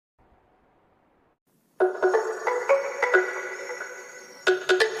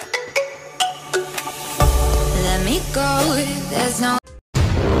go, there's no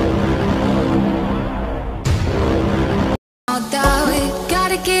doubt.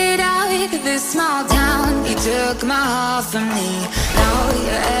 Gotta get out of this small town. You took my heart from me, now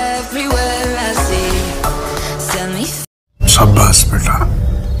you're everywhere I see. Send me शाबाश बेटा,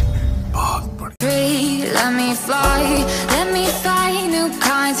 बहुत बढ़िया। free, let me fly, let me find new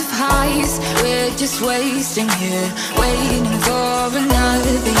kinds of highs. We're just wasting here, waiting for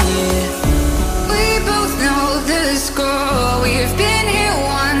another year. We both know the score, we've been here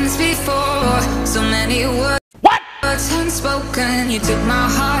once before. So many words unspoken, you took my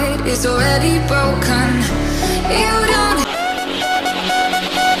heart, it's already broken. You don't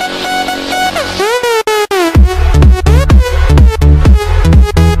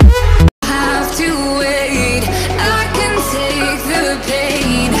have to wait, I can take the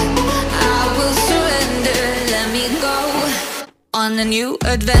pain. I will surrender, let me go on a new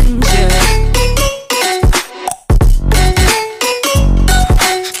adventure.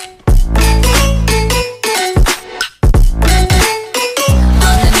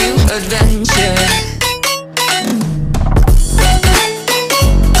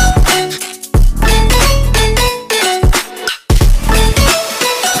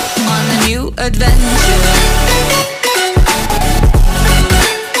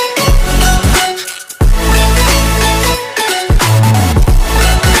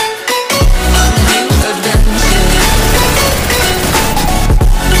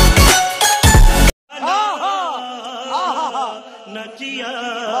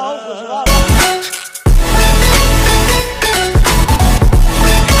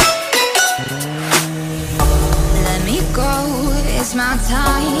 It's my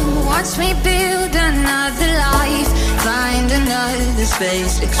time, watch me build another life. Find another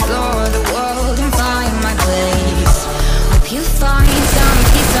space, explore the world and find my place. Hope you find some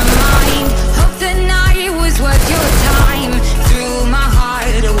peace of mind. Hope the night was worth your time. Threw my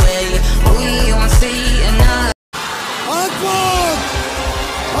heart away, we won't see another. Akbar!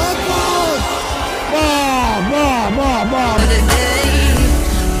 Akbar! The day.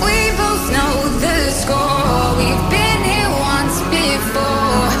 We both know the score, we've been here once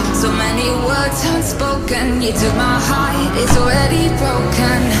before. So many words unspoken, you took my heart, it's already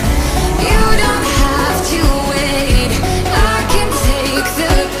broken. You don't have to wait, I can take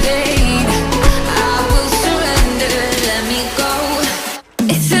the pain. I will surrender, let me go.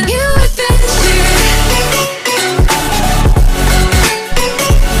 It's a new adventure.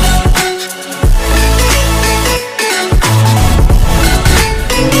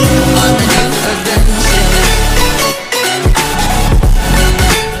 On a new adventure.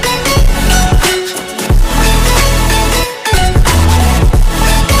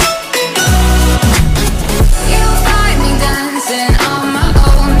 You'll find me dancing on my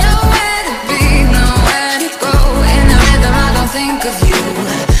own, nowhere to be, nowhere to go. In the rhythm I don't think of you,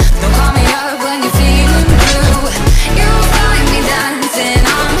 don't call me up when you're feeling blue. You'll find me dancing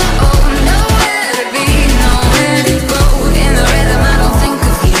on my own, nowhere to be, nowhere to go. In the rhythm I don't think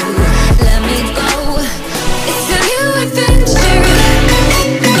of you, let me go. It's a new adventure.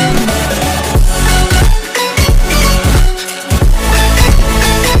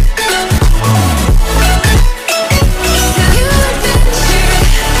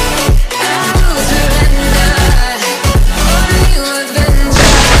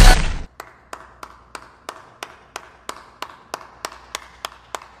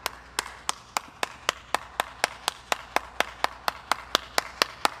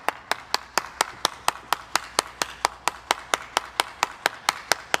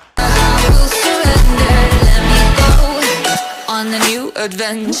 On the new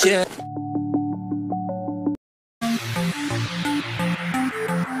adventure.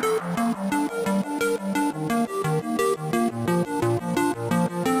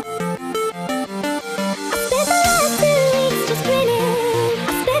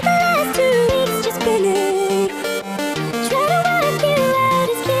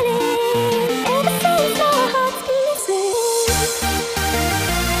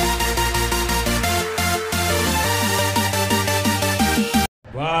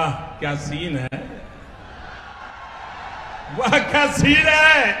 वाह क्या scene है, वाह क्या scene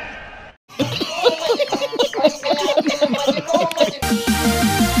है।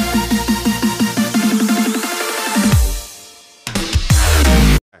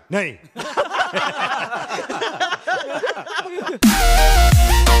 नहीं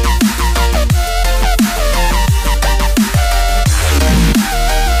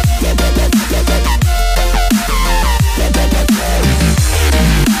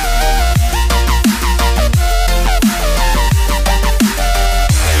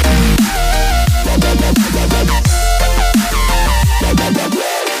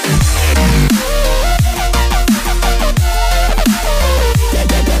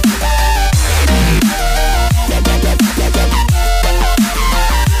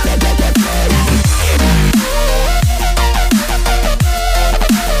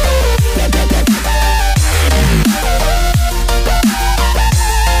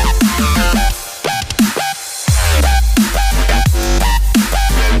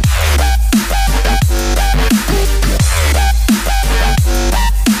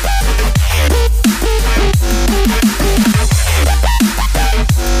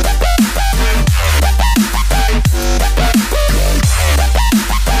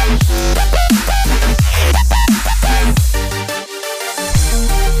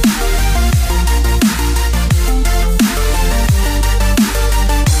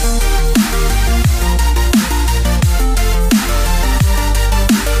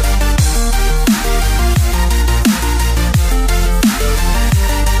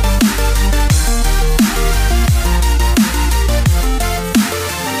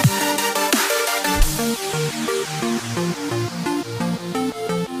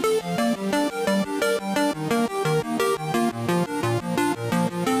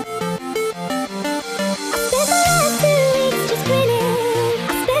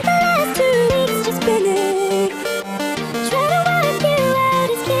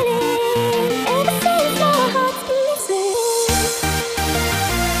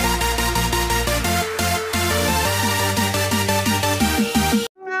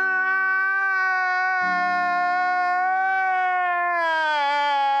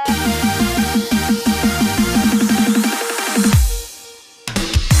We'll be right back.